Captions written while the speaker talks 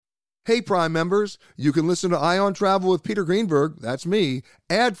Hey, Prime members, you can listen to Ion Travel with Peter Greenberg, that's me,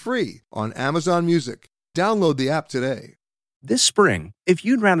 ad-free on Amazon Music. Download the app today. This spring, if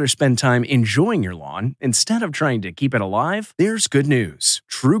you'd rather spend time enjoying your lawn instead of trying to keep it alive, there's good news.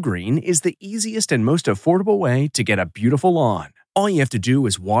 TruGreen is the easiest and most affordable way to get a beautiful lawn. All you have to do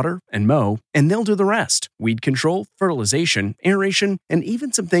is water and mow, and they'll do the rest. Weed control, fertilization, aeration, and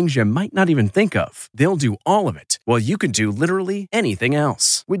even some things you might not even think of. They'll do all of it, while you can do literally anything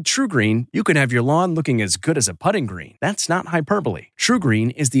else. With TruGreen, you can have your lawn looking as good as a putting green. That's not hyperbole.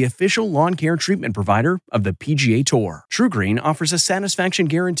 TruGreen is the official lawn care treatment provider of the PGA Tour. TruGreen offers a satisfaction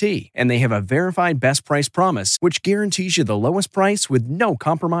guarantee, and they have a verified best price promise, which guarantees you the lowest price with no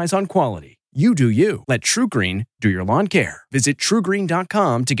compromise on quality. You do you. Let TruGreen do your lawn care. Visit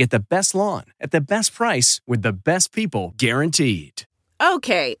TruGreen.com to get the best lawn at the best price with the best people guaranteed.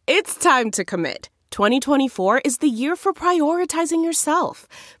 Okay, it's time to commit. 2024 is the year for prioritizing yourself.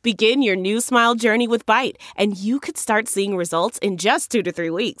 Begin your new smile journey with Byte, and you could start seeing results in just 2 to 3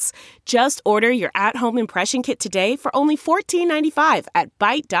 weeks. Just order your at-home impression kit today for only $14.95 at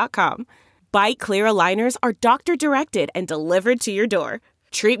Byte.com. Byte Clear aligners are doctor-directed and delivered to your door.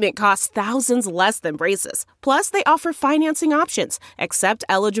 Treatment costs thousands less than braces. Plus, they offer financing options, accept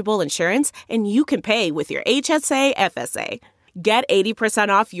eligible insurance, and you can pay with your HSA FSA. Get 80%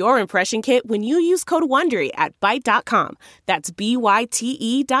 off your impression kit when you use code WONDERY at Byte.com. That's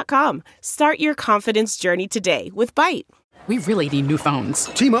BYTE.com. Start your confidence journey today with Byte. We really need new phones.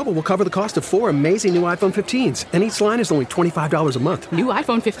 T-Mobile will cover the cost of 4 amazing new iPhone 15s, and each line is only $25 a month. New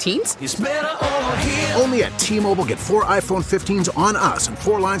iPhone 15s? It's better over here. Only at T-Mobile, get 4 iPhone 15s on us and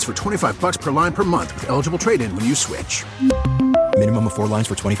 4 lines for $25 per line per month with eligible trade-in when you switch. Minimum of 4 lines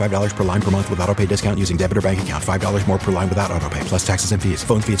for $25 per line per month with autopay discount using debit or bank account. $5 more per line without autopay, plus taxes and fees.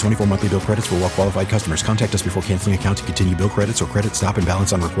 Phone fee at 24 monthly bill credits for well-qualified customers. Contact us before canceling account to continue bill credits or credit stop and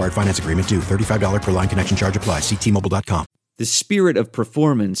balance on required finance agreement due. $35 per line connection charge applies. See T-Mobile.com. The spirit of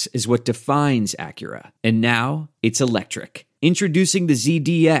performance is what defines Acura. And now, it's electric. Introducing the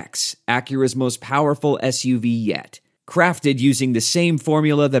ZDX, Acura's most powerful SUV yet. Crafted using the same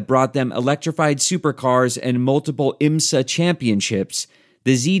formula that brought them electrified supercars and multiple IMSA championships,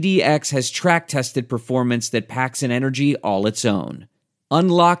 the ZDX has track-tested performance that packs an energy all its own.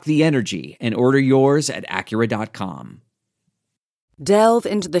 Unlock the energy and order yours at Acura.com. Delve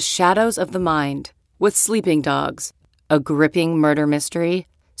into the shadows of the mind with Sleeping Dogs, a gripping murder mystery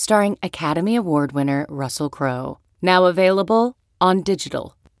starring Academy Award winner Russell Crowe. Now available on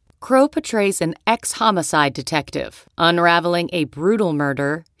digital. Crowe portrays an ex-homicide detective unraveling a brutal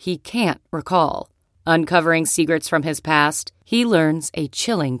murder he can't recall. Uncovering secrets from his past, he learns a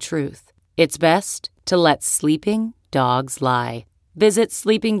chilling truth. It's best to let sleeping dogs lie. Visit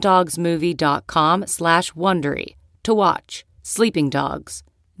sleepingdogsmovie.com/Wondery to watch Sleeping Dogs,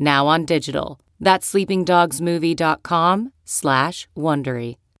 now on digital. That's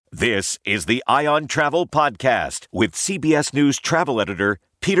sleepingdogsmovie.com/Wondery. This is the Ion Travel Podcast with CBS News travel editor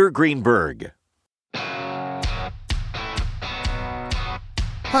Peter Greenberg.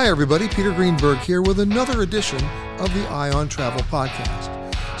 Hi, everybody. Peter Greenberg here with another edition of the Ion Travel Podcast.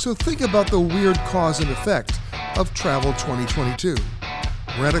 So think about the weird cause and effect of travel 2022.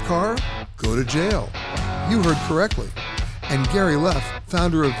 Rent a car? Go to jail. You heard correctly. And Gary Leff,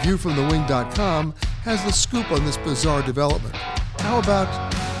 founder of ViewFromTheWing.com, has the scoop on this bizarre development. How about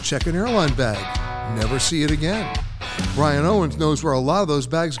check an airline bag, never see it again? Brian Owens knows where a lot of those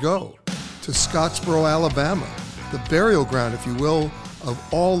bags go. To Scottsboro, Alabama, the burial ground, if you will, of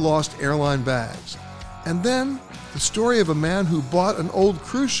all lost airline bags. And then the story of a man who bought an old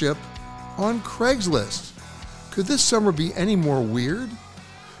cruise ship on Craigslist. Could this summer be any more weird?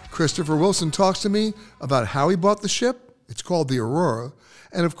 Christopher Wilson talks to me about how he bought the ship, it's called the Aurora,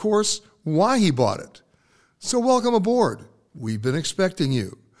 and of course, why he bought it. So welcome aboard. We've been expecting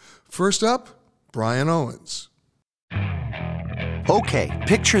you. First up, Brian Owens. Okay,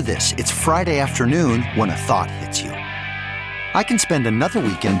 picture this. It's Friday afternoon when a thought hits you. I can spend another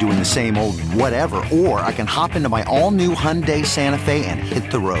weekend doing the same old whatever, or I can hop into my all-new Hyundai Santa Fe and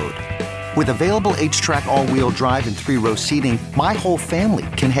hit the road. With available H-Track all-wheel drive and 3-row seating, my whole family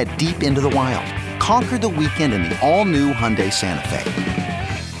can head deep into the wild. Conquer the weekend in the all-new Hyundai Santa Fe.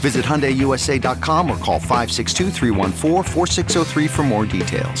 Visit HyundaiUSA.com or call 562-314-4603 for more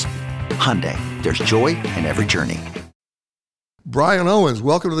details. Hyundai, there's joy in every journey. Brian Owens,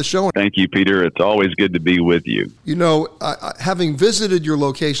 welcome to the show. Thank you, Peter. It's always good to be with you. You know, having visited your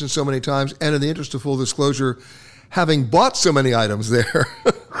location so many times, and in the interest of full disclosure, having bought so many items there,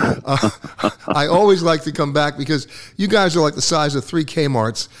 I always like to come back because you guys are like the size of 3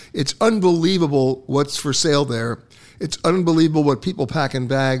 Kmarts. It's unbelievable what's for sale there. It's unbelievable what people pack in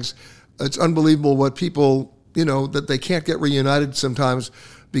bags. It's unbelievable what people, that they can't get reunited sometimes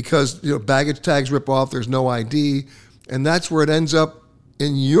because, baggage tags rip off, there's no ID, and that's where it ends up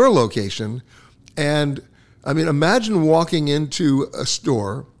in your location. And I mean, imagine walking into a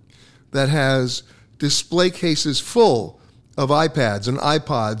store that has display cases full of iPads and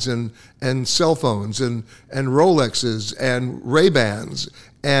iPods and cell phones and Rolexes and Ray-Bans.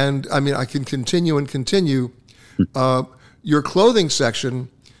 And I mean, I can continue and continue. Your clothing section,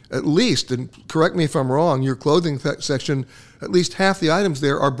 at least, and correct me if I'm wrong, your clothing section, at least half the items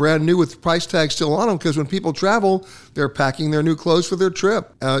there are brand new with price tags still on them, because when people travel, they're packing their new clothes for their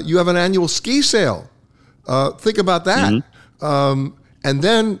trip. You have an annual ski sale. Think about that. Mm-hmm. And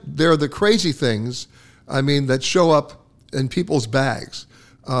then there are the crazy things, that show up in people's bags,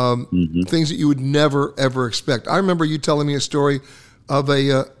 things that you would never, ever expect. I remember you telling me a story of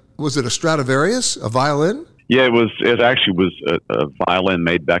was it a Stradivarius, a violin? Yeah, it actually was a violin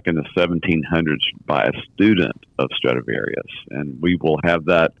made back in the 1700s by a student of Stradivarius, and we will have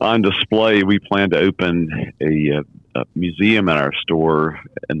that on display. We plan to open a museum in our store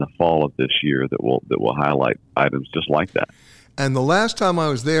in the fall of this year that will highlight items just like that. And the last time I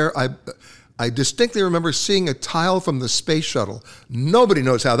was there, I distinctly remember seeing a tile from the space shuttle. Nobody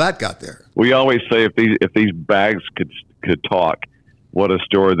knows how that got there. We always say if these bags could talk, what a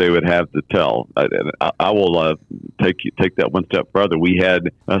story they would have to tell. I will take that one step further. We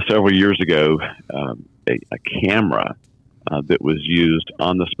had several years ago a camera that was used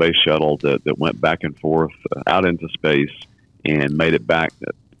on the space shuttle that went back and forth out into space and made it back.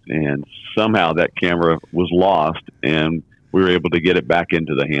 And somehow that camera was lost, and we were able to get it back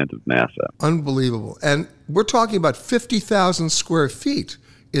into the hands of NASA. Unbelievable. And we're talking about 50,000 square feet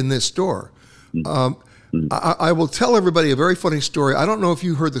in this store. I will tell everybody a very funny story. I don't know if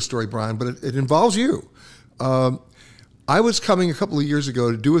you heard the story, Brian, but it involves you. I was coming a couple of years ago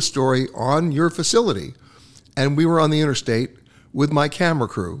to do a story on your facility, and we were on the interstate with my camera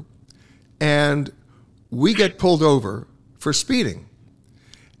crew, and we get pulled over for speeding.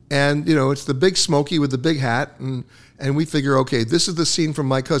 And, it's the big Smokey with the big hat, and we figure, okay, this is the scene from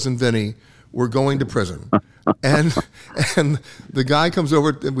My Cousin Vinny. We're going to prison. and the guy comes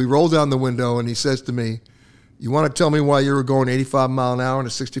over, and we roll down the window, and he says to me, "You want to tell me why you were going 85 mile an hour in a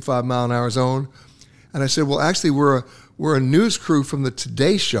 65 mile an hour zone?" And I said, "Well, actually, we're a news crew from the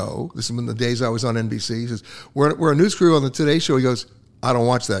Today Show." This is in the days I was on NBC. He says, we're a news crew on the Today Show. He goes, "I don't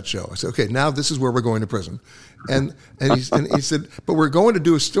watch that show." I said, "Okay, now this is where we're going to prison." And he said, "But we're going to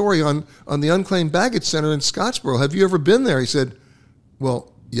do a story on the Unclaimed Baggage Center in Scottsboro. Have you ever been there?" He said,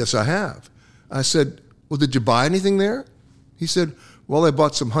 "Well, yes, I have." I said, "Well, did you buy anything there?" He said, "Well, I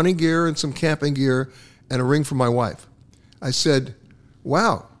bought some hunting gear and some camping gear and a ring for my wife." I said,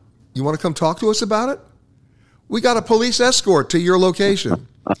 "Wow, you want to come talk to us about it? We got a police escort to your location."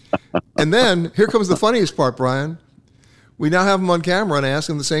 And then here comes the funniest part, Brian. We now have him on camera, and I ask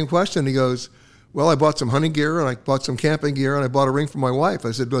him the same question. He goes, "Well, I bought some hunting gear, and I bought some camping gear, and I bought a ring for my wife."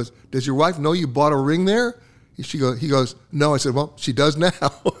 I said, "Does your wife know you bought a ring there?" He goes, "No." I said, "Well, she does now."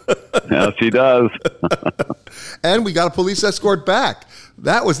 Yeah, she does. And we got a police escort back.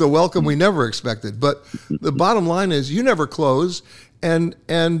 That was the welcome we never expected. But the bottom line is, you never close, and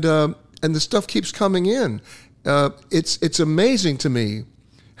the stuff keeps coming in. It's amazing to me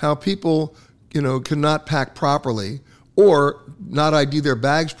how people, cannot pack properly or not ID their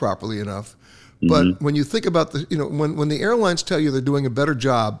bags properly enough. But when you think about when the airlines tell you they're doing a better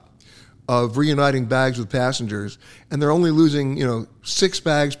job of reuniting bags with passengers, and they're only losing, 6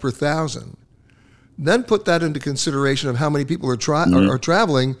 bags per 1,000, then put that into consideration of how many people are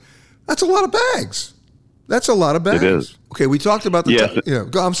traveling. That's a lot of bags. That's a lot of bags. It is. Okay, we talked about the.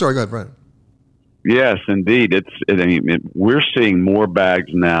 Yes. I'm sorry. Go ahead, Brian. Yes, indeed. We're seeing more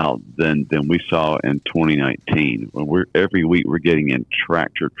bags now than we saw in 2019. Every week we're getting in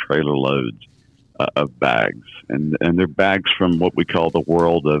tractor trailer loads of bags, and they're bags from what we call the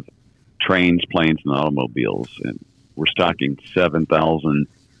world of trains, planes, and automobiles. And we're stocking 7,000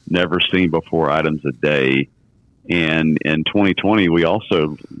 never seen before items a day. And in 2020, we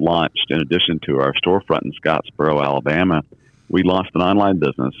also launched, in addition to our storefront in Scottsboro, Alabama, we launched an online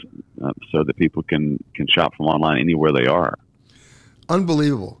business so that people can shop from online anywhere they are.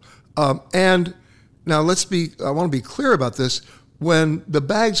 Unbelievable. And now I want to be clear about this. When the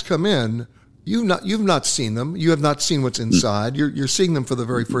bags come in, you've not seen them. You have not seen what's inside. You're seeing them for the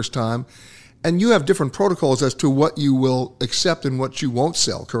very first time. And you have different protocols as to what you will accept and what you won't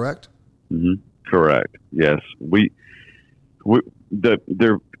sell, correct? Mm-hmm. Correct. Yes. There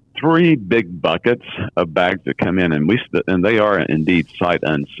are 3 big buckets of bags that come in, and they are indeed sight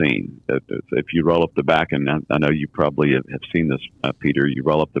unseen. If you roll up the back, and I know you probably have seen this, Peter, you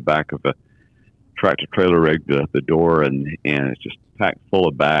roll up the back of a tractor trailer rig, the door, and it's just packed full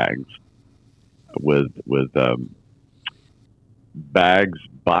of bags with bags,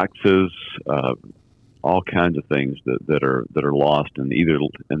 boxes, all kinds of things that are lost and either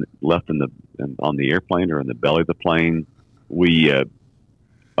left on the airplane or in the belly of the plane. We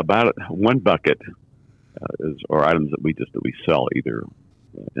about one bucket are items that we sell either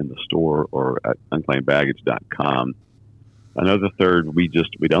in the store or at unclaimedbaggage.com. Another third we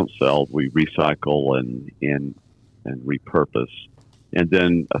don't sell. We recycle and repurpose. And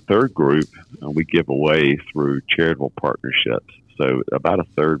then a third group we give away through charitable partnerships. So about a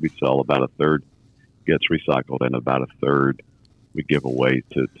third we sell, about a third gets recycled, and about a third we give away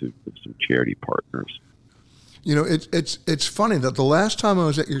to some charity partners. You know, it's funny that the last time I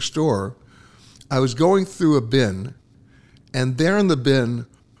was at your store, I was going through a bin, and there in the bin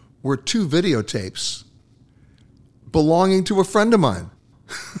were 2 videotapes belonging to a friend of mine.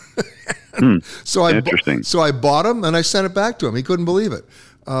 Interesting. So I bought them and I sent it back to him. He couldn't believe it.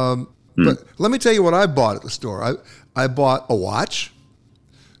 But let me tell you what I bought at the store. I bought a watch.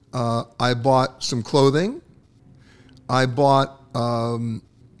 I bought some clothing. I bought I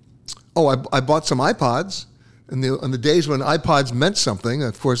bought some iPods. In the days when iPods meant something,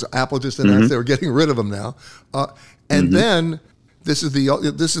 of course, Apple just announced they were getting rid of them now. And then this is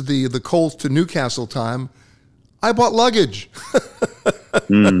the Colts to Newcastle time. I bought luggage.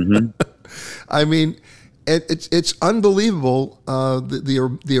 I mean, it's unbelievable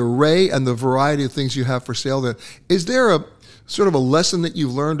the array and the variety of things you have for sale there. Is there a sort of a lesson that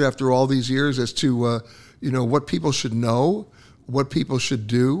you've learned after all these years as to what people should know, what people should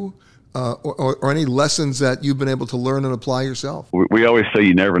do? Or any lessons that you've been able to learn and apply yourself? We always say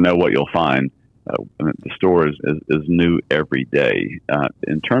you never know what you'll find. The store is new every day.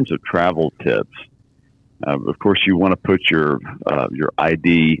 In terms of travel tips, of course, you want to put your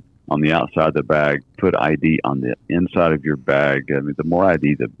ID on the outside of the bag, put ID on the inside of your bag. I mean, the more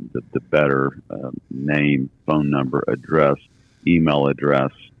ID, the better. Name, phone number, address, email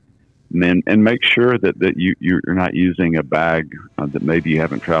address. And make sure that you're not using a bag that maybe you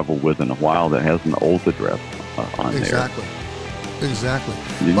haven't traveled with in a while that has an old address on there. Exactly.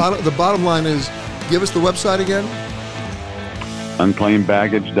 The bottom line is, give us the website again.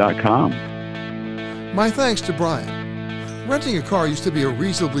 unclaimedbaggage.com. My thanks to Brian. Renting a car used to be a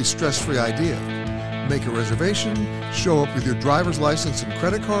reasonably stress-free idea. Make a reservation, show up with your driver's license and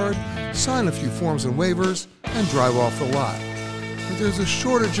credit card, sign a few forms and waivers, and drive off the lot. But there's a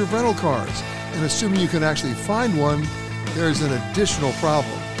shortage of rental cars, and assuming you can actually find one, there's an additional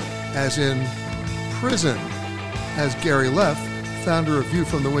problem, as in prison, as Gary Leff, founder of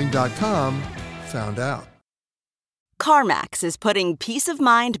ViewFromTheWing.com, found out. CarMax is putting peace of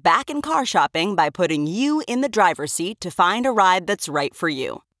mind back in car shopping by putting you in the driver's seat to find a ride that's right for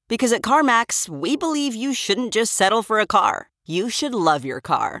you. Because at CarMax, we believe you shouldn't just settle for a car. You should love your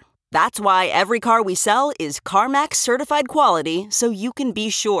car. That's why every car we sell is CarMax certified quality, so you can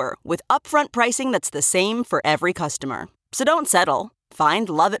be sure with upfront pricing that's the same for every customer. So don't settle. Find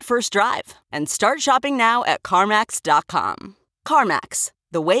love at first drive and start shopping now at CarMax.com. CarMax,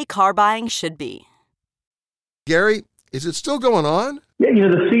 the way car buying should be. Gary, is it still going on? Yeah,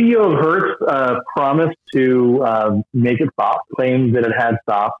 the CEO of Hertz promised to make it stop, claimed that it had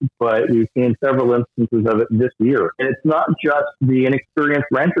stopped, but we've seen several instances of it this year. And it's not just the inexperienced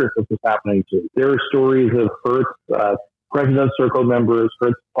renters that this is happening to. There are stories of Hertz President's Circle members,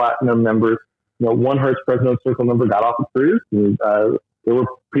 Hertz Platinum members. One Hertz President's Circle member got off a cruise. There were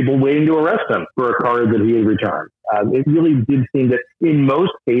people waiting to arrest him for a car that he had returned. It really did seem that in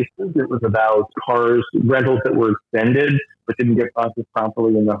most cases, it was about cars, rentals that were extended but didn't get processed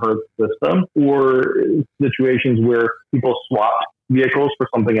properly in the Hertz system, or situations where people swapped vehicles for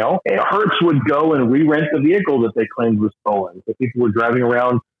something else. And Hertz would go and re-rent the vehicle that they claimed was stolen. So people were driving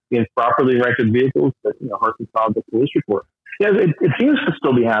around in properly rented vehicles that Hertz had filed the police report. Yeah, it seems to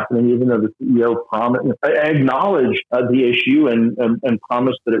still be happening, even though the CEO acknowledged the issue and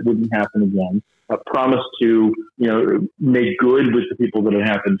promised that it wouldn't happen again. Promised to, make good with the people that it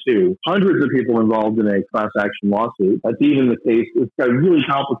happened to. Hundreds of people involved in a class action lawsuit. That's even the case. It's got really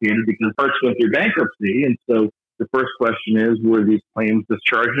complicated because Hertz went through bankruptcy, and so the first question is, were these claims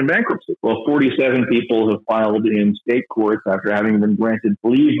discharged in bankruptcy? Well, 47 people have filed in state courts after having been granted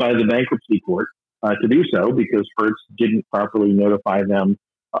leave by the bankruptcy court to do so because Hertz didn't properly notify them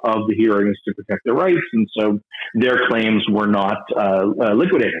of the hearings to protect their rights, and so their claims were not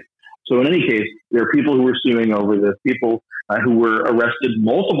liquidated. So in any case, there are people who are suing over this, people who were arrested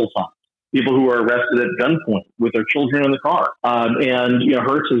multiple times, people who are arrested at gunpoint with their children in the car. And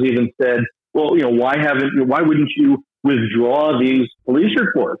Hertz has even said, well, why wouldn't you withdraw these police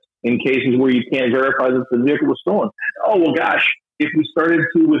reports in cases where you can't verify that the vehicle was stolen? Oh, well, gosh, if we started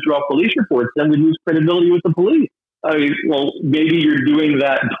to withdraw police reports, then we'd lose credibility with the police. Well, maybe you're doing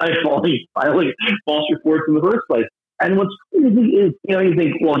that by filing false reports in the first place. And what's crazy is, you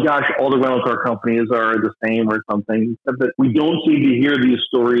think, well, gosh, all the rental car companies are the same or something, but we don't seem to hear these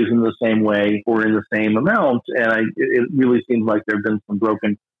stories in the same way or in the same amount. And it really seems like there have been some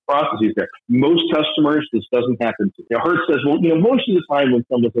broken processes there. Most customers, this doesn't happen to. Hertz says, well, most of the time when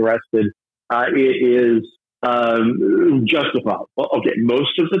someone's arrested, it is justified. Well, okay,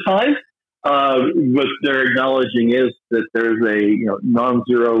 most of the time. What they're acknowledging is that there's a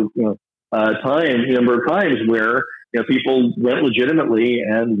non-zero number of times where people went legitimately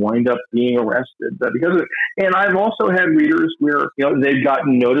and wind up being arrested because of it. And I've also had readers where they've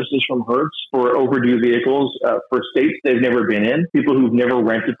gotten notices from Hertz for overdue vehicles for states they've never been in, people who've never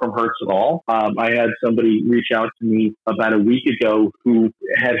rented from Hertz at all. I had somebody reach out to me about a week ago who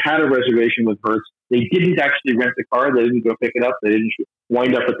had a reservation with Hertz. They didn't actually rent the car. They didn't go pick it up. They didn't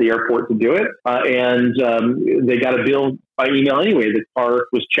wind up at the airport to do it. And they got a bill by email anyway. The car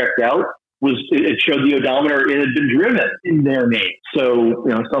was checked out. It showed the odometer. It had been driven in their name. So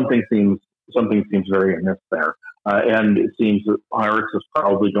something seems very amiss there. And it seems that Hertz is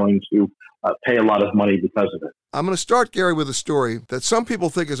probably going to pay a lot of money because of it. I'm going to start, Gary, with a story that some people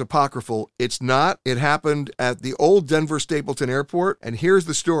think is apocryphal. It's not. It happened at the old Denver Stapleton Airport, and here's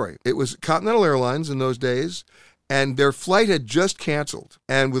the story. It was Continental Airlines in those days, and their flight had just canceled,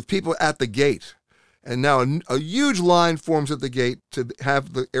 and with people at the gate. And now a huge line forms at the gate to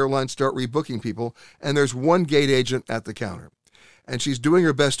have the airline start rebooking people, and there's one gate agent at the counter. And she's doing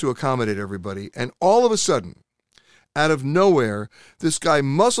her best to accommodate everybody, and all of a sudden, out of nowhere, this guy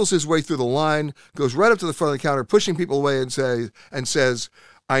muscles his way through the line, goes right up to the front of the counter, pushing people away and says,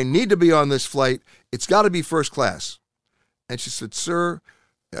 I need to be on this flight. It's got to be first class. And she said, sir,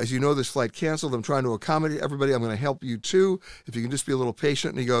 as you know, this flight canceled. I'm trying to accommodate everybody. I'm going to help you too. If you can just be a little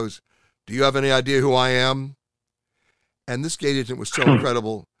patient. And he goes, do you have any idea who I am? And this gate agent was so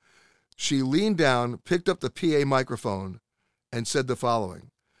incredible. She leaned down, picked up the PA microphone, and said the following.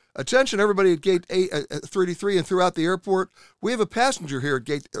 Attention, everybody at gate 33 and throughout the airport. We have a passenger here at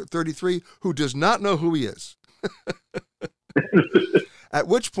gate 33 who does not know who he is. At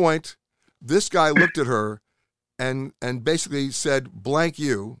which point, this guy looked at her and basically said, blank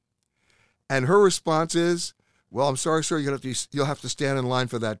you. And her response is, well, I'm sorry, sir, you'll have to stand in line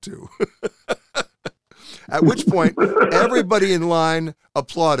for that too. At which point, everybody in line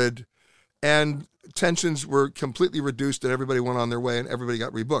applauded, and tensions were completely reduced, and everybody went on their way, and everybody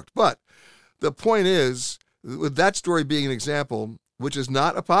got rebooked. But the point is, with that story being an example, which is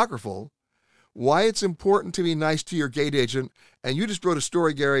not apocryphal, why it's important to be nice to your gate agent. And you just wrote a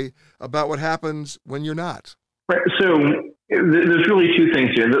story, Gary, about what happens when you're not. Right. So there's really two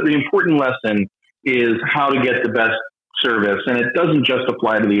things here. The important lesson is how to get the best service. And it doesn't just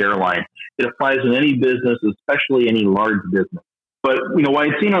apply to the airline. It applies in any business, especially any large business. But, I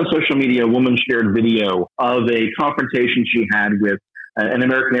had seen on social media, a woman shared video of a confrontation she had with an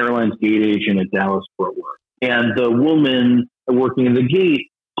American Airlines gate agent at Dallas-Fort Worth. And the woman working in the gate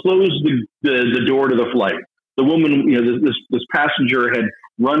closed the door to the flight. The woman, this passenger had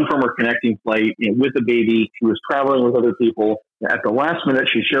run from her connecting flight with a baby. She was traveling with other people. At the last minute,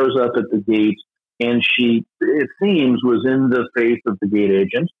 she shows up at the gate, and she, it seems, was in the face of the gate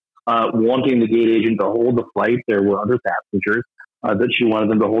agent, wanting the gate agent to hold the flight. There were other passengers that she wanted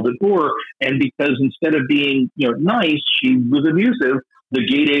them to hold it for. And because instead of being nice, she was abusive, the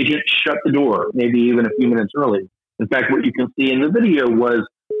gate agent shut the door, maybe even a few minutes early. In fact, what you can see in the video was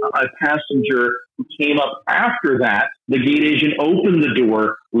a passenger who came up after that. The gate agent opened the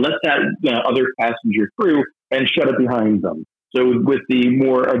door, let that other passenger through, and shut it behind them. So with the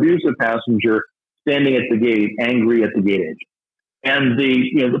more abusive passenger standing at the gate, angry at the gate agent. And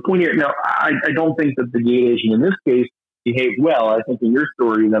the point here, now, I don't think that the gate agent in this case behaved well. I think in your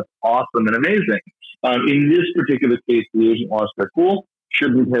story, that's awesome and amazing. In this particular case, the agent lost their cool,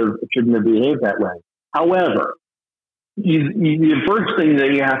 shouldn't have behaved that way. However, the first thing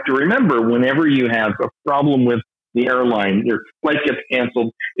that you have to remember whenever you have a problem with the airline, your flight gets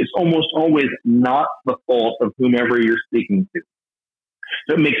canceled, it's almost always not the fault of whomever you're speaking to.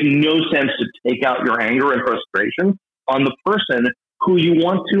 So it makes no sense to take out your anger and frustration on the person who you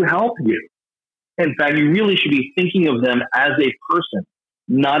want to help you. In fact, you really should be thinking of them as a person,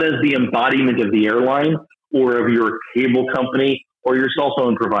 not as the embodiment of the airline or of your cable company or your cell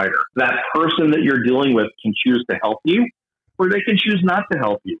phone provider. That person that you're dealing with can choose to help you, or they can choose not to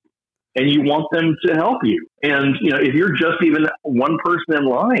help you. And you want them to help you. And, if you're just even one person in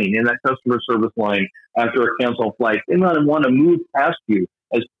line in that customer service line after a canceled flight, they might want to move past you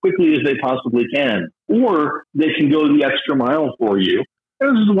as quickly as they possibly can, or they can go the extra mile for you.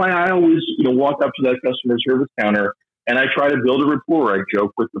 And this is why I always, walk up to that customer service counter and I try to build a rapport. I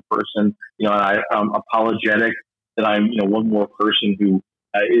joke with the person, and I'm apologetic that I'm, one more person who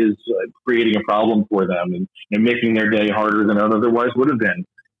is creating a problem for them and making their day harder than it otherwise would have been.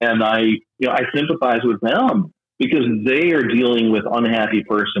 And I sympathize with them because they are dealing with unhappy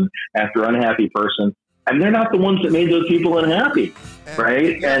person after unhappy person, and they're not the ones that made those people unhappy,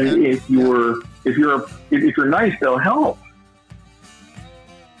 right? And if you're nice, they'll help.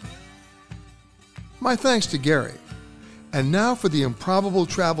 My thanks to Gary. And now for the improbable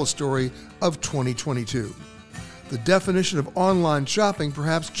travel story of 2022. The definition of online shopping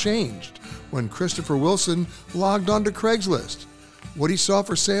perhaps changed when Christopher Wilson logged onto Craigslist. What he saw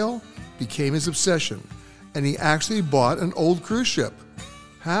for sale became his obsession, and he actually bought an old cruise ship.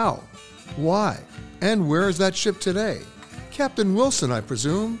 How? Why? And where is that ship today? Captain Wilson, I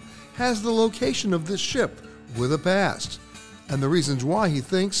presume, has the location of this ship with a past, and the reasons why he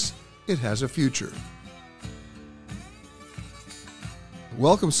thinks it has a future.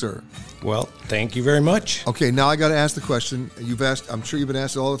 Welcome, sir. Well, thank you very much. Okay, now I got to ask the question. I'm sure you've been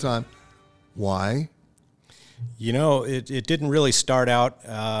asked it all the time. Why? It didn't really start out,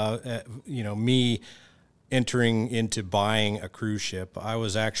 me entering into buying a cruise ship. I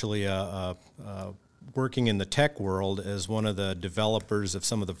was actually working in the tech world as one of the developers of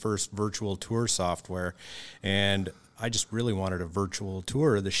some of the first virtual tour software, and I just really wanted a virtual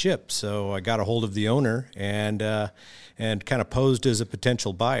tour of the ship. So I got a hold of the owner and kind of posed as a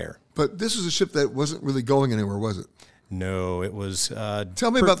potential buyer. But this was a ship that wasn't really going anywhere, was it? No, it was.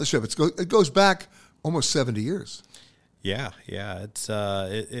 Tell me about the ship. It goes back almost 70 years. Yeah.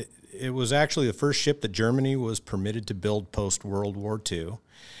 It was actually the first ship that Germany was permitted to build post World War II,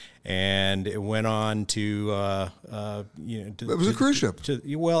 and it went on to it was a cruise ship.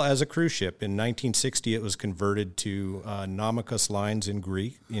 As a cruise ship in 1960, it was converted to Namakos Lines in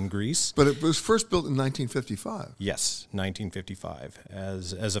Greece. But it was first built in 1955. Yes, 1955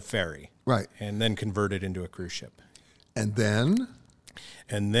 as a ferry. Right, and then converted into a cruise ship. And then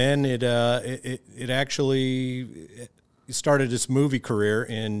it actually started its movie career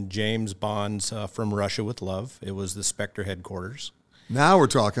in James Bond's From Russia with Love. It was the Spectre headquarters. Now we're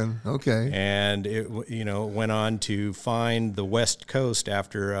talking. Okay. And it went on to find the West Coast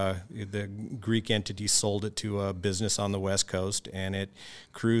after the Greek entity sold it to a business on the West Coast, and it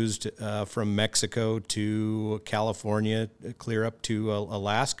cruised from Mexico to California, clear up to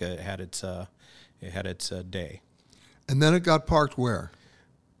Alaska. It had its day. And then it got parked where?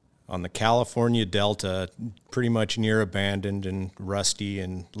 On the California Delta, pretty much near abandoned and rusty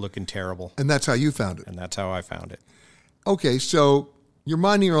and looking terrible. And that's how you found it? And that's how I found it. Okay, so you're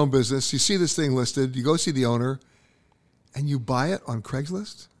minding your own business. You see this thing listed. You go see the owner, and you buy it on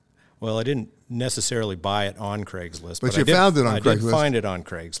Craigslist? Well, I didn't necessarily buy it on Craigslist. But you found it on Craigslist. I did find it on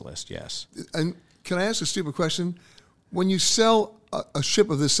Craigslist, yes. And can I ask a stupid question? When you sell a ship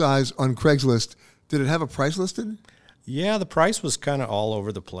of this size on Craigslist, did it have a price listed? Yeah, the price was kind of all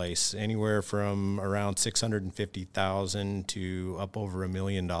over the place, anywhere from around $650,000 to up over $1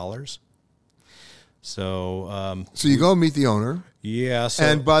 million. So you go meet the owner. Yeah.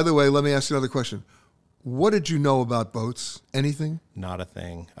 And by the way, let me ask you another question. What did you know about boats? Anything? Not a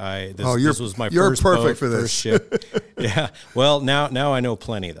thing. This was my you're first perfect boat, for this. First ship. Yeah. Well, now I know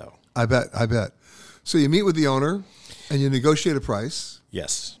plenty, though. I bet. So you meet with the owner, and you negotiate a price.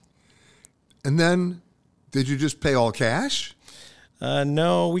 Yes. And then, did you just pay all cash?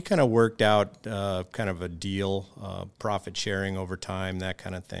 No, we kind of worked out kind of a deal, profit sharing over time, that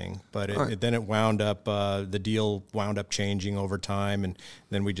kind of thing. But then it wound up, the deal wound up changing over time, and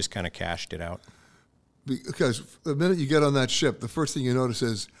then we just kind of cashed it out. Because the minute you get on that ship, the first thing you notice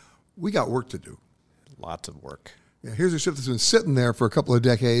is, we got work to do. Lots of work. Yeah, here's a ship that's been sitting there for a couple of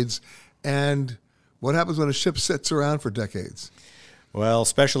decades, and what happens when a ship sits around for decades? Well,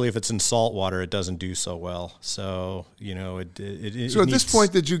 especially if it's in salt water, it doesn't do so well. So, So at this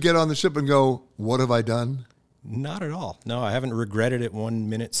point, did you get on the ship and go, what have I done? Not at all. No, I haven't regretted it 1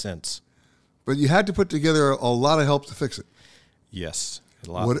 minute since. But you had to put together a lot of help to fix it. Yes,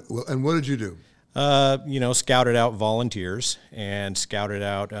 a lot. And what did you do? Scouted out volunteers and scouted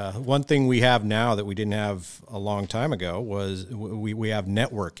out. One thing we have now that we didn't have a long time ago was we have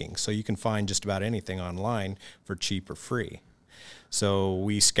networking. So you can find just about anything online for cheap or free. So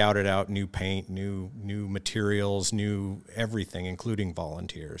we scouted out new paint, new materials, new everything, including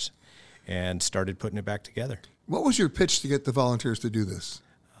volunteers, and started putting it back together. What was your pitch to get the volunteers to do this?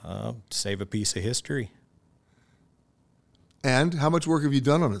 Save a piece of history. And how much work have you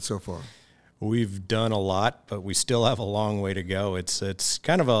done on it so far? We've done a lot, but we still have a long way to go. It's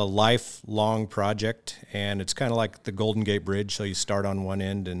kind of a lifelong project, and it's kind of like the Golden Gate Bridge. So you start on one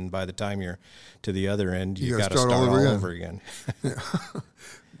end, and by the time you're to the other end, you've got to start all over again. Yeah.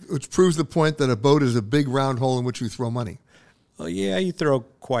 Which proves the point that a boat is a big round hole in which you throw money. Well, yeah, you throw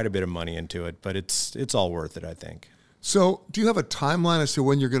quite a bit of money into it, but it's all worth it, I think. So do you have a timeline as to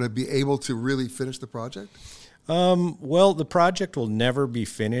when you're going to be able to really finish the project? Well, the project will never be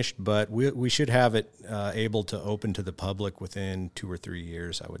finished, but we should have it able to open to the public within 2 or 3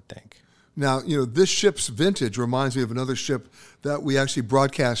 years, I would think. Now, this ship's vintage reminds me of another ship that we actually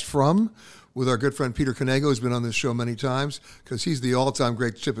broadcast from with our good friend Peter Conego, who's been on this show many times, because he's the all-time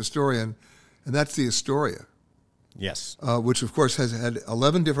great ship historian, and that's the Astoria. Yes. Which, of course, has had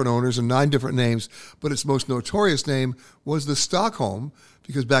 11 different owners and 9 different names, but its most notorious name was the Stockholm,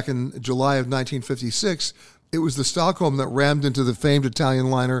 because back in July of 1956, it was the Stockholm that rammed into the famed Italian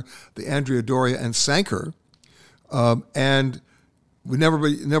liner, the Andrea Doria, and sank her. And we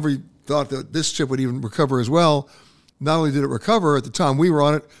never thought that this ship would even recover as well. Not only did it recover, at the time we were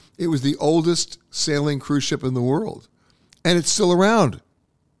on it, it was the oldest sailing cruise ship in the world. And it's still around.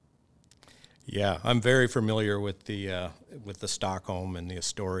 Yeah, I'm very familiar with the Stockholm and the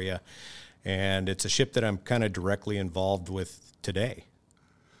Astoria, and it's a ship that I'm kind of directly involved with today.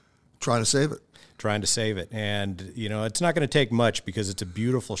 Trying to save it. And, it's not going to take much because it's a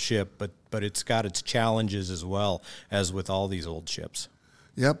beautiful ship, but it's got its challenges as well as with all these old ships.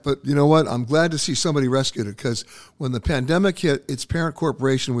 Yep, but you know what? I'm glad to see somebody rescued it, because when the pandemic hit, its parent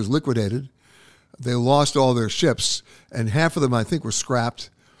corporation was liquidated. They lost all their ships, and half of them, I think, were scrapped,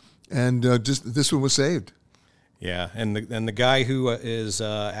 and just this one was saved. Yeah, and the guy who is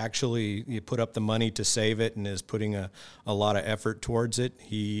actually put up the money to save it and is putting a lot of effort towards it,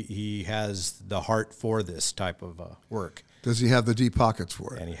 he has the heart for this type of work. Does he have the deep pockets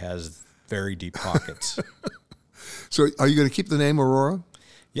for it? And he has very deep pockets. So are you going to keep the name Aurora?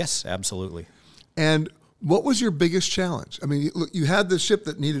 Yes, absolutely. And what was your biggest challenge? I mean, look, you had this ship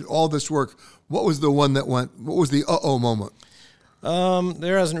that needed all this work. What was the one that what was the uh-oh moment?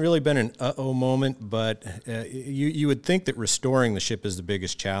 There hasn't really been an uh-oh moment, but you would think that restoring the ship is the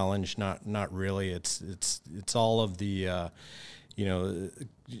biggest challenge. Not really. It's all of the,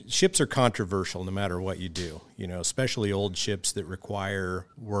 ships are controversial no matter what you do, especially old ships that require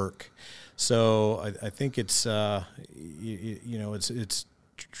work. So I think it's, it's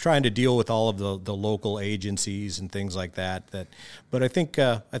trying to deal with all of the local agencies and things like that. But I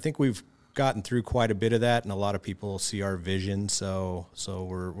think we've gotten through quite a bit of that, and a lot of people see our vision, so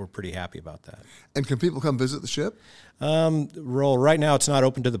we're pretty happy about that. And can people come visit the ship? Right now it's not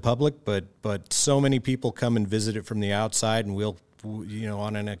open to the public, but so many people come and visit it from the outside, and we'll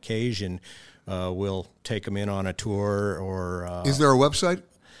on an occasion we'll take them in on a tour. Or is there a website?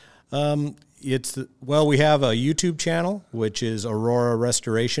 We have a YouTube channel, which is Aurora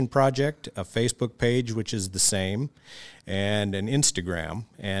Restoration Project, a Facebook page, which is the same, and an Instagram,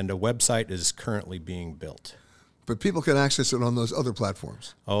 and a website is currently being built. But people can access it on those other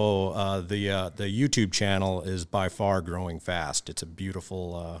platforms. The YouTube channel is by far growing fast. It's a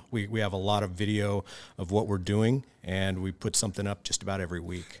beautiful, we have a lot of video of what we're doing, and we put something up just about every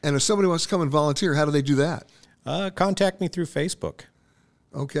week. And if somebody wants to come and volunteer, how do they do that? Contact me through Facebook.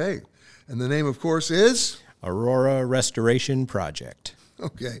 Okay. And the name, of course, is? Aurora Restoration Project.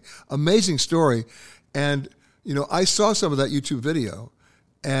 Okay. Amazing story. And, I saw some of that YouTube video,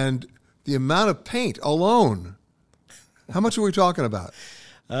 and the amount of paint alone, how much are we talking about?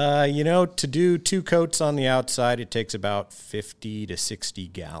 To do 2 coats on the outside, it takes about 50 to 60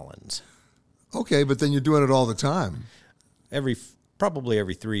 gallons. Okay, but then you're doing it all the time. Probably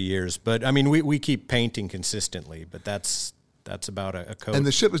every 3 years. But, I mean, we keep painting consistently, but that's about a coat. And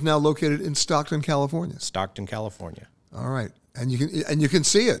the ship is now located in Stockton, California. Stockton, California. All right. And you can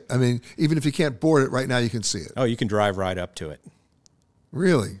see it. I mean, even if you can't board it right now, you can see it. Oh, you can drive right up to it.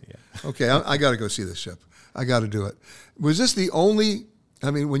 Really? Yeah. Okay, I got to go see this ship. I got to do it. Was this the only,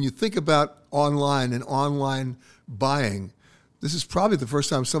 when you think about online and online buying, this is probably the first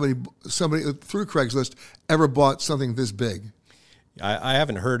time somebody through Craigslist ever bought something this big. I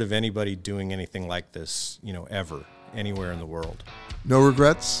haven't heard of anybody doing anything like this, ever, anywhere in the world. No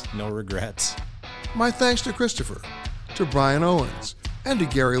regrets? No regrets. My thanks to Christopher, to Brian Owens, and to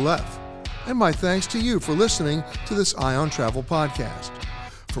Gary Leff. And my thanks to you for listening to this Ion Travel podcast.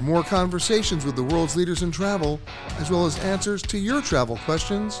 For more conversations with the world's leaders in travel, as well as answers to your travel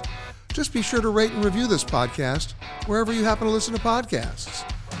questions, just be sure to rate and review this podcast wherever you happen to listen to podcasts.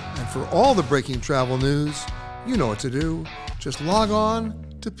 And for all the breaking travel news, you know what to do. Just log on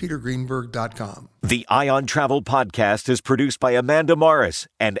to petergreenberg.com. The Eye on Travel podcast is produced by Amanda Morris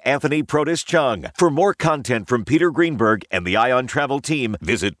and Anthony Protis Chung. For more content from Peter Greenberg and the Eye on Travel team,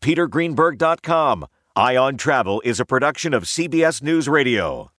 visit petergreenberg.com. Eye on Travel is a production of CBS News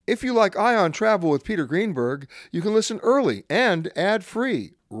Radio. If you like Eye on Travel with Peter Greenberg, you can listen early and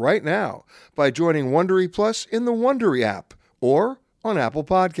ad-free right now by joining Wondery Plus in the Wondery app or on Apple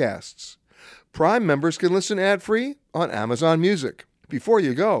Podcasts. Prime members can listen ad-free on Amazon Music. Before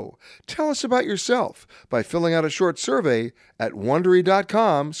you go, tell us about yourself by filling out a short survey at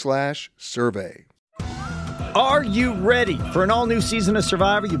Wondery.com/survey. Are you ready for an all-new season of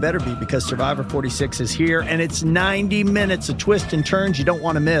Survivor? You better be, because Survivor 46 is here, and it's 90 minutes of twists and turns you don't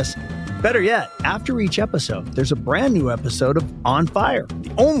want to miss. Better yet, after each episode, there's a brand new episode of On Fire,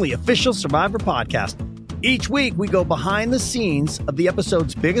 the only official Survivor podcast. Each week, we go behind the scenes of the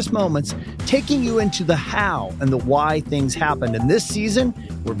episode's biggest moments, taking you into the how and the why things happened. And this season,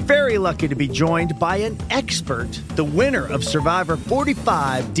 we're very lucky to be joined by an expert, the winner of Survivor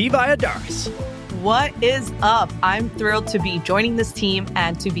 45, Dee Valladares. What is up? I'm thrilled to be joining this team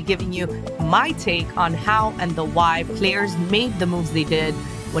and to be giving you my take on how and the why players made the moves they did,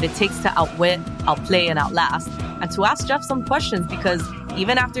 what it takes to outwit, outplay, and outlast, and to ask Jeff some questions, because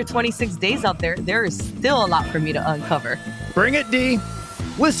even after 26 days out there, there is still a lot for me to uncover. Bring it, Dee.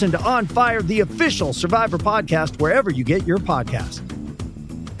 Listen to On Fire, the official Survivor podcast, wherever you get your podcast.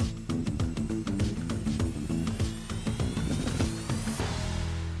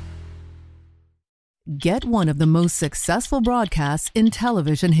 Get one of the most successful broadcasts in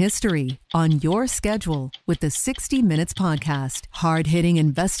television history on your schedule with the 60 Minutes Podcast. Hard-hitting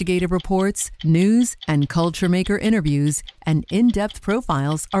investigative reports, news, and culture maker interviews, and in-depth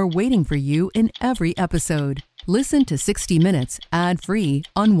profiles are waiting for you in every episode. Listen to 60 Minutes ad-free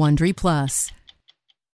on Wondery Plus.